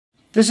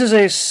This is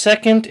a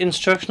second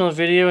instructional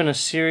video in a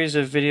series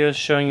of videos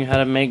showing you how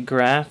to make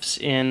graphs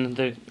in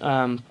the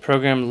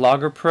program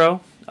LoggerPro.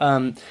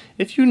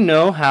 If you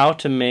know how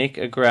to make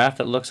a graph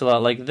that looks a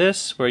lot like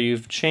this, where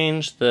you've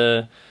changed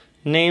the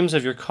names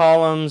of your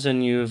columns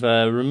and you've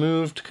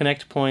removed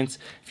connect points,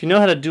 if you know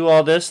how to do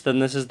all this, then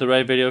this is the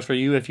right video for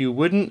you. If you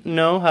wouldn't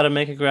know how to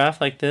make a graph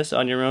like this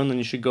on your own, then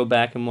you should go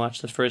back and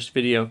watch the first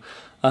video.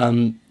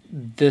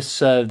 This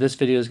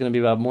video is going to be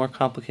about more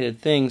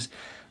complicated things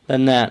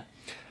than that.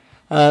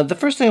 The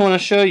first thing I want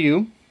to show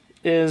you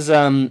is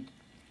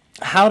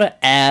how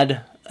to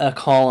add a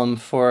column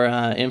for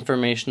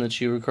information that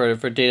you recorded,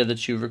 for data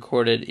that you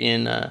recorded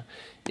in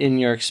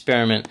your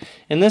experiment.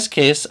 In this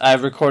case,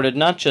 I've recorded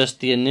not just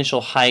the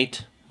initial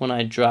height when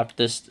I dropped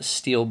this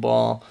steel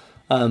ball,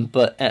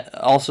 but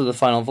also the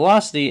final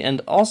velocity and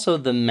also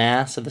the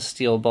mass of the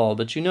steel ball.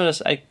 But you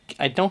notice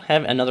I don't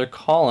have another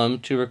column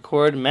to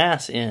record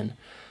mass in.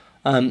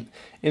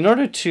 In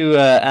order to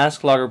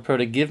ask LoggerPro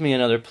to give me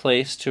another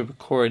place to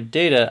record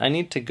data, I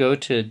need to go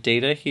to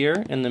Data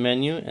here in the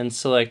menu and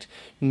select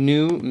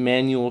New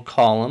Manual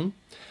Column.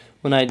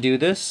 When I do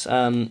this,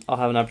 I'll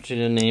have an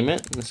opportunity to name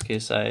it. In this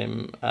case,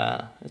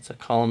 it's a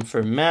column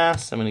for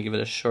mass. I'm going to give it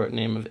a short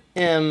name of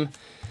M,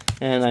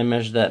 and I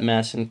measure that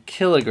mass in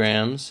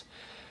kilograms.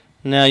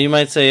 Now you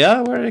might say,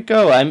 oh, where did it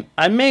go?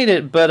 I made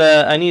it, but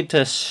I need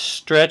to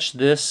stretch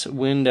this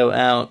window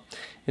out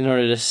in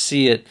order to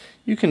see it.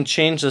 You can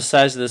change the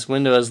size of this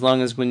window as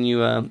long as when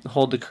you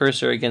hold the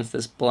cursor against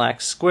this black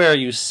square,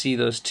 you see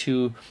those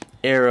two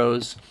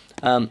arrows.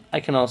 I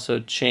can also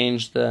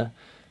change the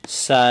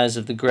size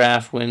of the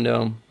graph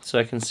window so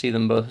I can see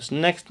them both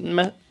next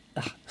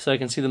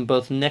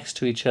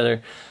to each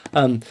other.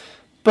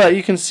 But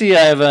you can see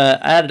I've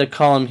added a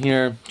column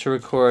here to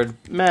record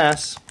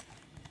mass,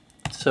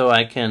 so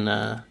I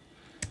can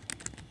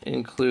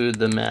include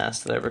the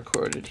mass that I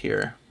recorded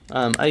here.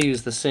 I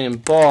used the same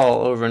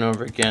ball over and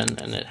over again,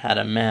 and it had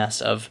a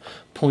mass of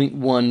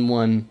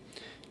 0.11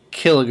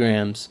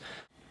 kilograms.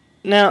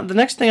 Now, the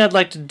next thing I'd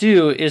like to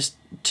do is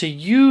to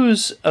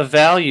use a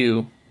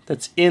value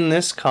that's in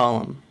this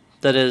column,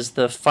 that is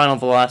the final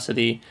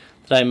velocity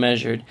that I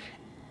measured,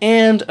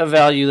 and a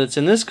value that's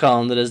in this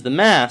column, that is the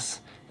mass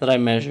that I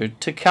measured,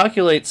 to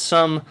calculate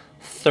some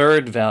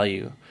third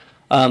value.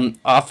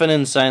 Often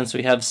in science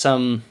we have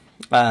some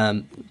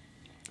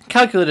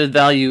calculated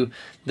value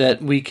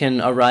that we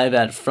can arrive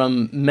at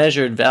from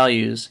measured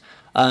values,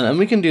 and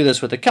we can do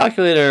this with a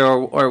calculator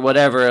or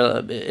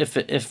whatever.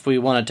 If we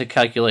wanted to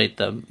calculate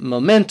the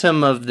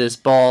momentum of this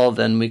ball,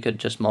 then we could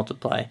just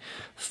multiply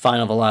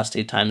final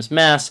velocity times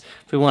mass.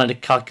 If we wanted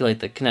to calculate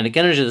the kinetic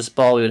energy of this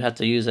ball, we would have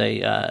to use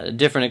a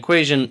different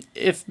equation.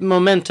 If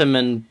momentum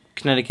and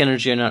kinetic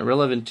energy are not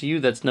relevant to you,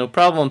 that's no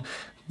problem.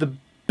 The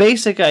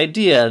basic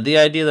idea, the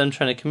idea that I'm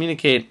trying to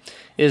communicate,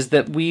 is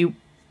that we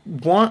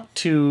want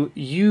to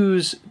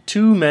use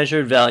two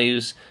measured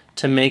values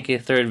to make a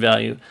third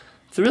value.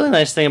 The really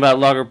nice thing about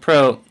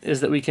LoggerPro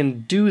is that we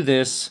can do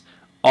this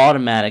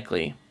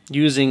automatically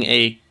using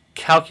a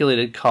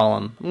calculated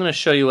column. I'm going to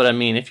show you what I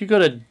mean. If you go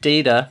to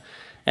Data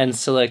and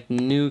select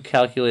New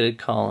Calculated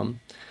Column,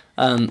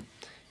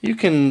 you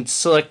can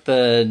select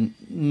the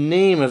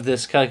name of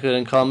this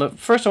calculated column, but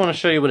first I want to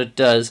show you what it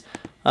does.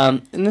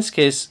 In this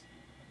case,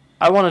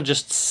 I want to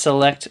just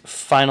select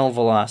final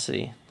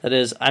velocity. That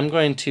is, I'm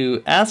going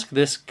to ask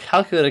this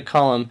calculated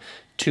column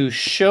to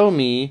show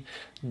me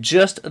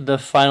just the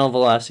final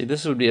velocity.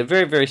 This would be a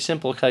very, very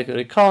simple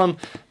calculated column,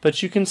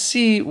 but you can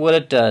see what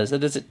it does.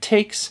 That is, it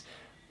takes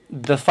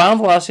the final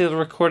velocity that was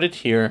recorded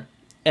here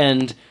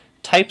and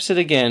types it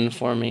again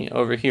for me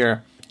over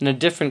here in a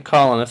different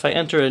column. If I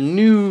enter a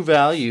new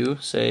value,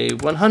 say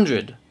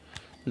 100,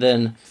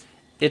 then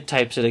it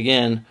types it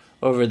again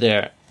over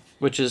there,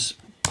 which is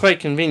quite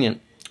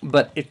convenient.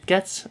 But it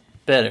gets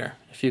better,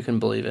 if you can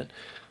believe it.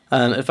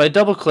 If I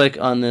double-click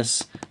on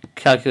this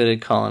calculated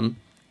column,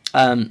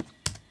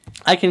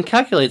 I can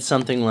calculate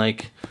something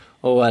like,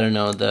 oh, I don't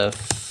know, the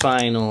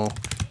final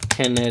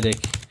kinetic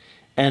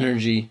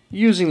energy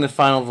using the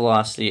final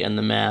velocity and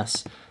the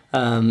mass.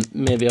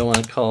 Maybe I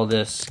want to call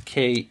this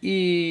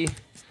KE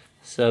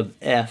sub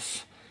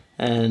F,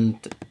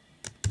 and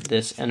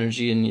this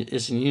energy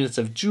is in units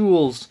of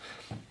joules.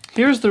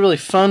 Here's the really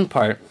fun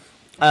part.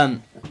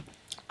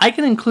 I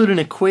can include an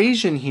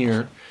equation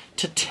here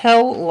to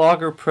tell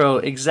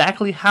LoggerPro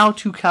exactly how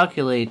to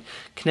calculate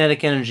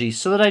kinetic energy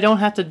so that I don't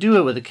have to do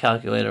it with a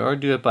calculator or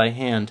do it by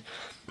hand.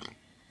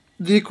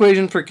 The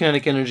equation for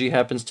kinetic energy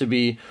happens to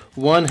be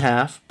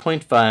 1/2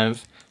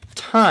 0.5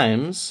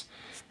 times,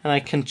 and I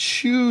can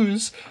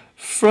choose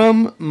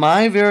from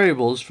my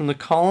variables, from the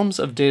columns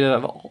of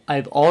data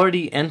I've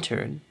already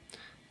entered,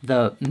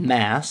 the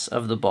mass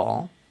of the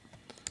ball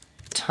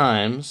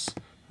times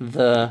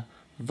the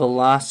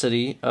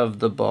velocity of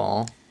the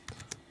ball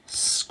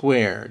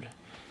squared.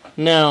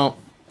 Now,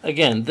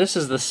 again, this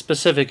is the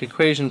specific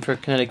equation for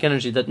kinetic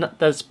energy.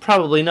 That's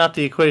probably not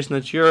the equation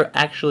that you're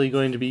actually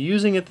going to be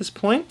using at this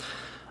point.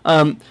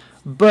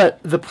 But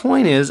the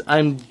point is,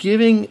 I'm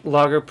giving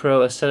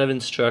LoggerPro a set of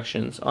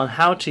instructions on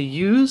how to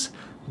use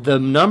the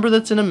number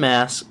that's in a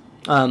mass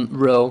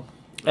row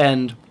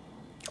and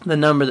the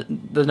number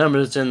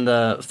that's in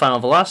the final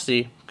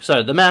velocity,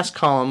 sorry, the mass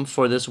column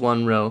for this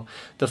one row,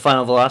 the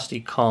final velocity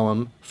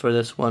column for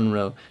this one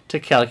row, to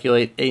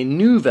calculate a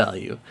new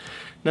value.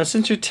 Now,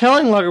 since you're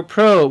telling Logger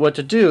Pro what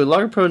to do,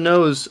 Logger Pro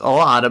knows a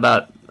lot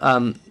about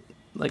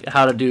like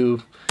how to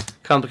do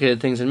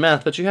complicated things in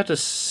math, but you have to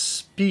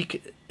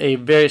speak a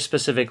very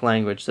specific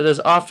language. That is,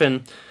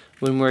 often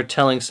when we're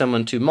telling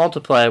someone to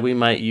multiply, we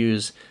might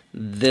use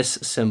this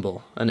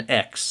symbol, an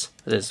X.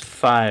 That is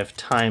 5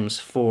 times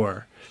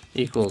 4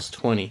 equals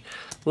 20.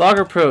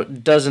 Logger Pro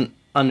doesn't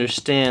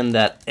understand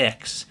that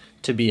X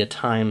to be a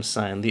time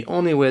sign. The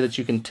only way that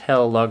you can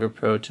tell Logger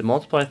Pro to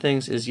multiply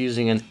things is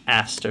using an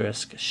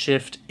asterisk,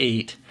 Shift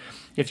 8.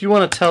 If you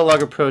want to tell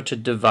Logger Pro to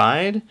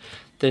divide,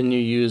 then you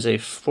use a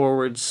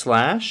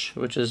 /,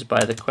 which is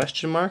by the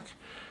question mark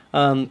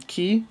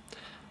key.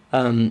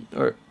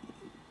 Or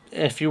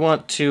if you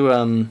want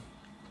to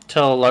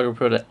tell Logger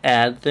Pro to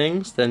add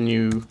things, then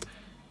you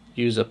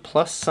use a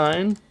plus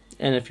sign.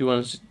 And if you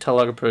want to tell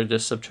Logger Pro to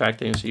just subtract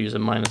things, you use a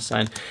minus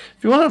sign.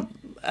 If you want to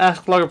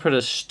ask Logger Pro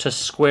to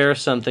square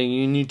something,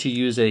 you need to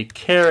use a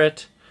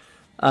caret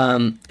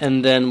and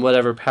then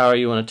whatever power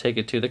you want to take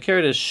it to. The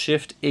caret is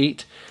Shift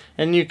 8,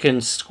 and you can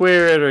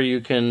square it or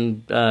you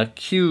can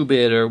cube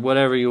it or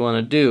whatever you want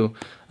to do.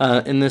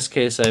 In this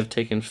case, I've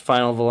taken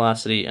final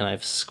velocity and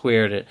I've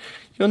squared it.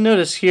 You'll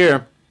notice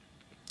here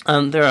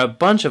there are a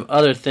bunch of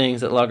other things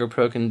that Logger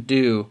Pro can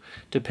do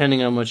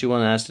depending on what you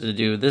want to ask it to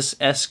do. This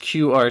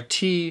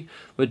SQRT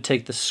would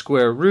take the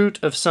square root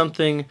of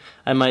something.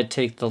 I might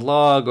take the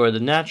log or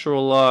the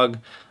natural log.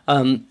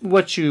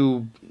 What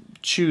you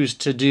choose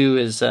to do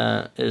is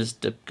going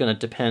to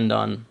depend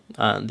on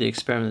the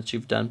experiment that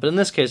you've done. But in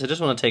this case, I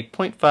just want to take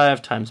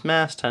 0.5 times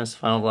mass times the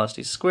final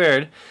velocity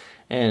squared,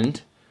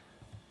 and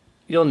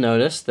you'll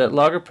notice that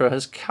Logger Pro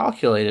has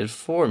calculated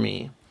for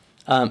me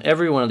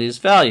every one of these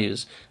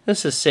values.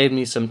 This has saved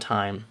me some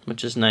time,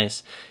 which is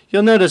nice.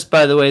 You'll notice,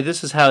 by the way,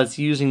 this is how it's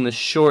using the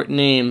short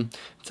name.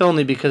 It's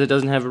only because it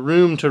doesn't have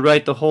room to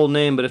write the whole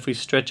name, but if we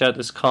stretch out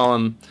this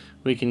column,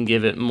 we can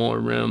give it more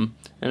room,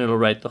 and it'll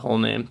write the whole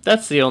name.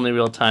 That's the only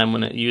real time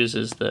when it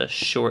uses the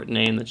short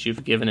name that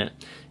you've given it,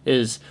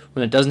 is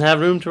when it doesn't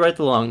have room to write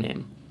the long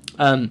name.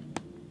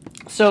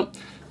 So,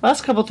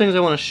 last couple things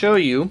I want to show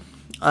you.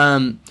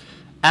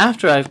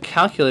 After I've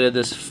calculated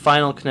this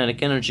final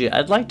kinetic energy,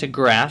 I'd like to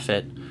graph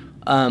it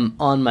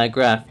on my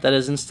graph. That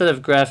is, instead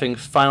of graphing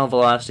final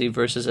velocity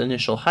versus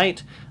initial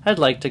height, I'd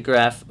like to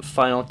graph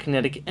final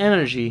kinetic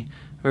energy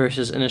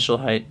versus initial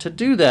height. To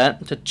do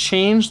that, to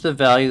change the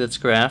value that's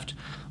graphed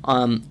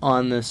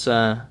on this,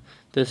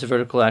 this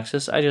vertical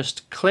axis, I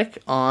just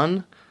click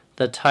on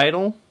the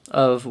title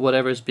of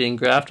whatever is being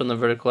graphed on the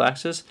vertical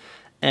axis,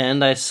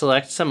 and I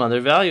select some other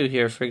value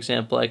here. For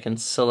example, I can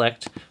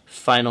select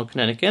final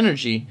kinetic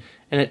energy,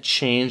 and it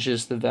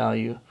changes the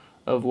value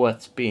of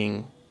what's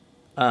being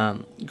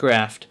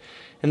graphed.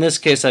 In this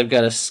case, I've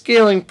got a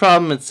scaling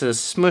problem. It says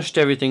smushed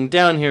everything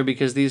down here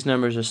because these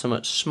numbers are so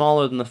much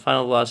smaller than the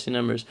final velocity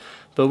numbers.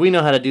 But we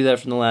know how to do that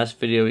from the last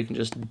video. We can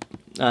just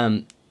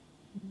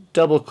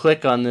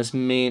double-click on this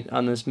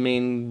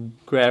main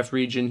graph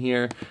region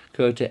here,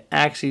 go to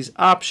Axes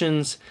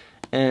Options,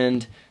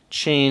 and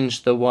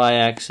change the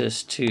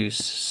y-axis to,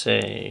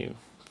 say,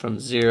 from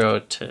 0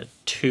 to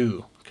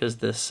 2, because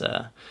this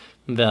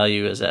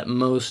value is at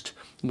most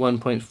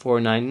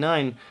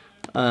 1.499.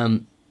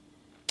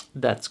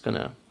 That's going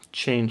to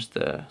change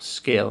the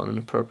scale in an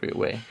appropriate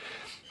way.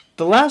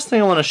 The last thing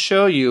I want to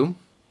show you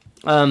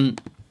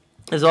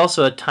is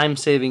also a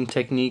time-saving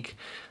technique.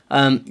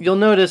 You'll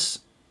notice,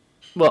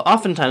 well,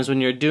 oftentimes when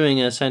you're doing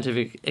a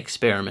scientific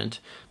experiment,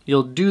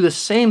 you'll do the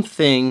same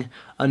thing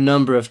a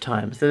number of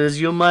times. That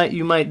is, you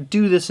might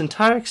do this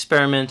entire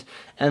experiment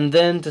and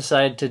then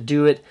decide to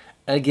do it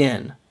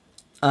again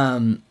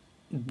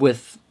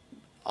with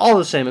all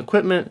the same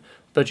equipment,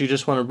 but you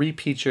just want to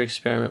repeat your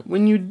experiment.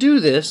 When you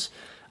do this,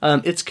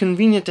 it's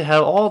convenient to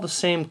have all the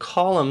same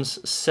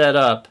columns set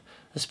up,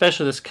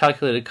 especially this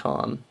calculated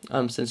column,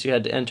 since you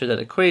had to enter that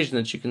equation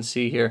that you can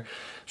see here.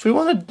 If we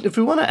want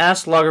to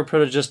ask Logger Pro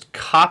to just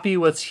copy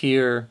what's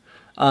here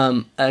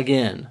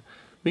again,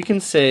 we can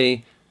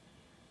say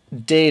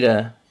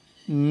data,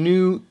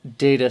 new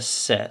data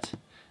set,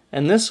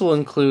 and this will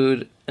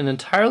include an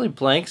entirely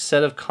blank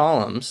set of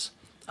columns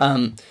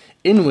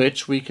in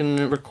which we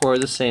can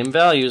record the same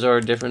values or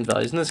different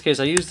values. In this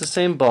case, I use the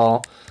same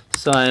ball,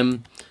 so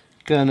I'm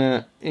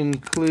gonna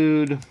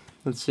include,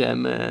 let's see,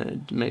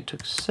 I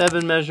took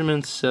 7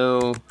 measurements,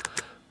 so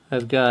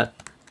I've got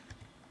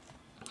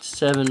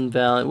 7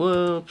 value.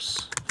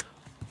 Whoops,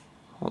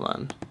 hold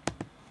on.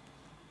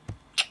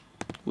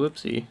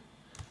 Whoopsie.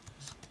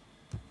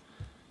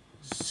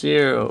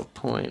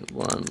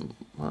 0.11.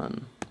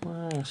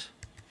 What?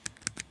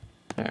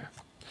 There.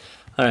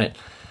 All right.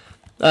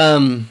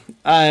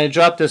 I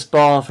dropped this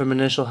ball from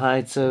initial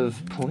heights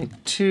of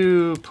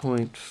 0.2,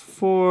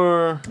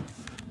 0.4,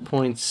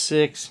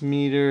 0.6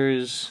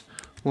 meters,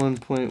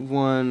 1.1,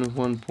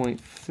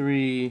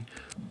 1.3,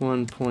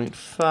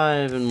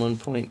 1.5, and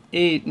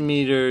 1.8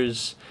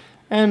 meters,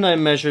 and I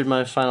measured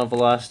my final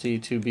velocity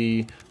to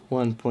be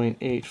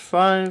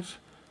 1.85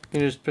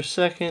 meters per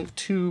second,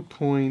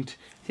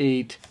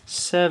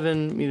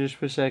 2.87 meters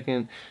per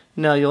second.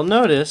 Now you'll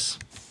notice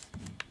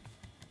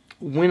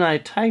when I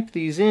type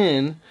these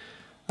in,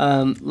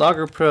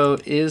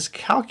 LoggerPro is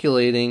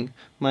calculating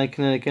my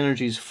kinetic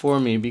energies for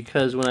me,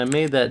 because when I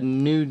made that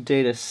new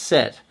data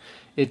set,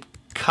 it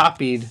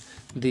copied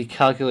the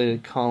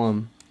calculated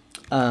column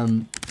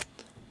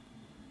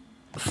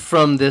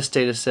from this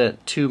data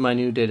set to my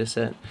new data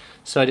set,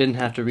 so I didn't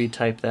have to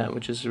retype that,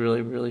 which is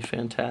really, really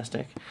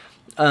fantastic.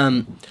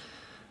 Last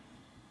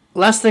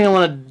thing I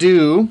want to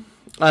do,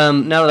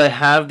 now that I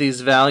have these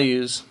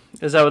values,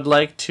 is I would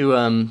like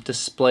to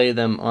display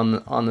them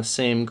on the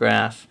same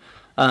graph.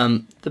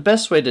 The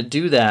best way to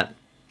do that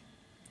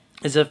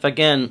is if,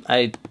 again,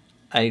 I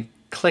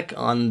click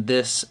on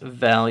this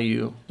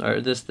value,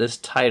 or this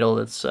title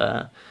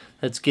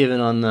that's given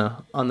on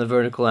the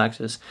vertical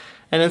axis,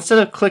 and instead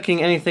of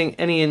clicking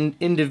any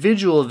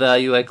individual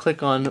value, I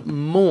click on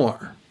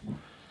More.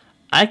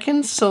 I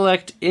can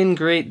select in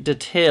great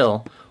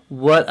detail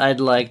what I'd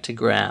like to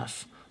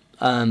graph.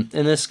 In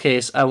this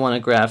case, I want to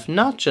graph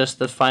not just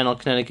the final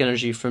kinetic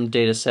energy from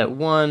dataset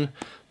 1,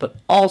 but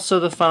also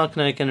the final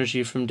kinetic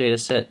energy from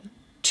dataset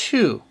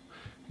 2.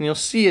 And you'll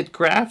see it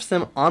graphs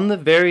them on the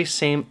very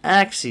same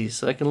axes,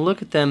 so I can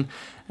look at them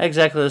at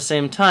exactly the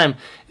same time.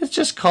 It's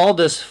just called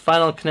this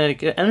final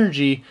kinetic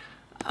energy.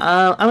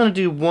 I'm going to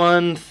do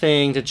one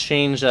thing to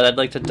change that. I'd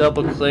like to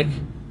double-click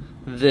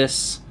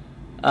this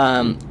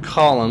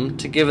column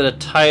to give it a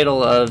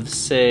title of,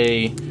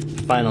 say,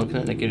 final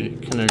kinetic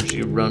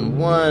energy run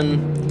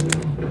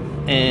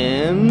 1,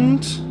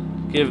 and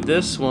give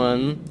this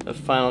one a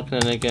final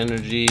kinetic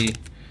energy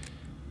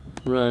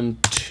run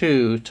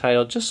 2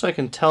 title, just so I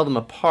can tell them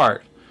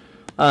apart.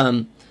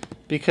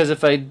 Because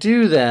if I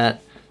do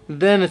that,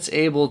 then it's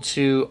able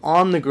to,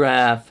 on the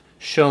graph,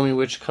 show me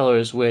which color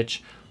is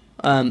which.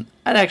 I'd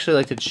actually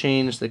like to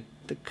change the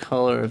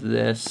color of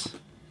this.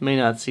 May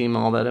not seem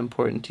all that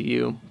important to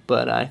you,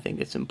 but I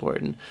think it's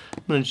important.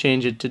 I'm going to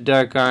change it to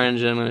dark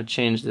orange, and I'm going to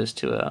change this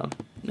to an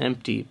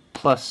empty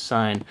plus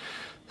sign.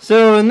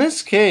 So in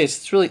this case,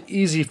 it's really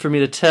easy for me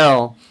to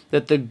tell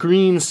that the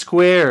green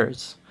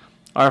squares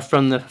are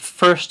from the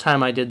first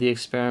time I did the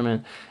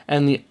experiment,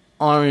 and the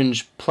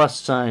orange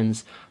plus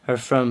signs are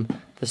from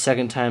the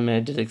second time I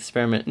did the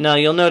experiment. Now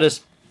you'll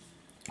notice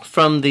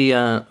from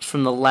the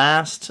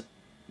last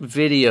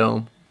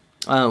video,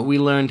 we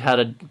learned how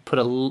to put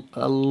a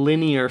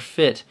linear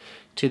fit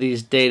to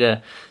these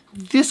data.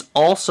 This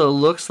also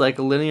looks like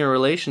a linear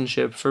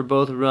relationship for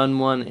both run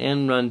 1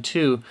 and run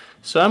 2,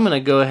 so I'm going to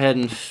go ahead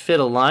and fit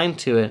a line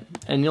to it.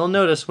 And you'll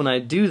notice when I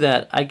do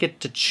that, I get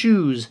to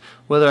choose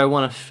whether I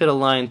want to fit a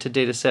line to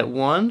dataset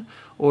 1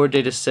 or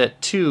dataset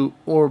 2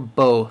 or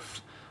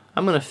both.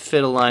 I'm going to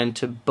fit a line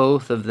to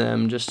both of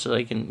them just so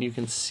you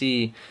can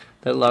see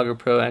that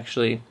LoggerPro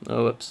actually,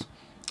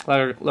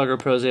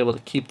 LoggerPro is able to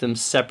keep them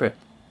separate.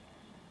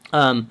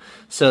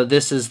 So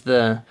this is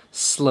the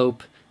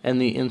slope and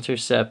the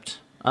intercept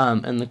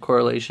and the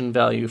correlation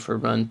value for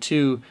run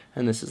 2,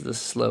 and this is the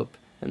slope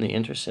and the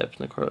intercept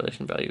and the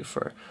correlation value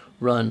for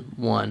run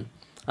 1.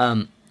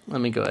 Let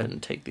me go ahead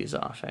and take these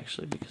off,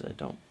 actually, because I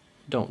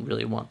don't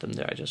really want them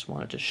there. I just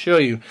wanted to show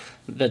you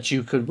that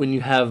you could, when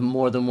you have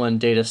more than one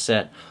data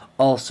set,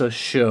 also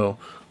show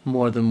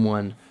more than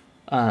one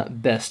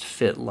best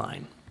fit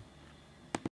line.